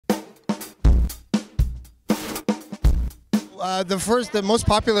The most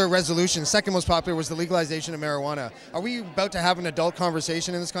popular resolution, second most popular, was the legalization of marijuana. Are we about to have an adult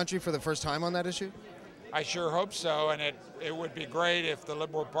conversation in this country for the first time on that issue? I sure hope so, and it would be great if the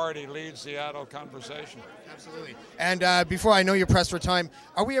Liberal Party leads the adult conversation. Absolutely. And before I know you're pressed for time,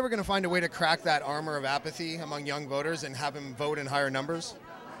 are we ever going to find a way to crack that armor of apathy among young voters and have them vote in higher numbers?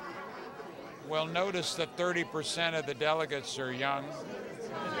 Well, notice that 30% of the delegates are young.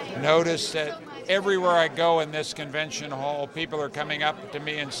 Notice that everywhere I go in this convention hall, people are coming up to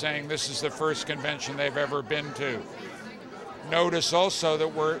me and saying this is the first convention they've ever been to. Notice also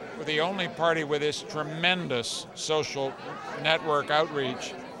that we're the only party with this tremendous social network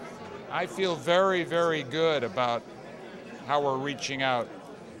outreach. I feel very, very good about how we're reaching out,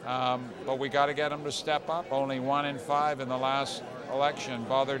 but we got to get them to step up. Only 1 in 5 in the last election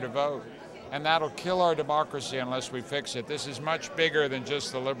bothered to vote. And that'll kill our democracy unless we fix it. This is much bigger than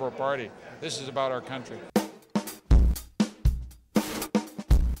just the Liberal Party. This is about our country.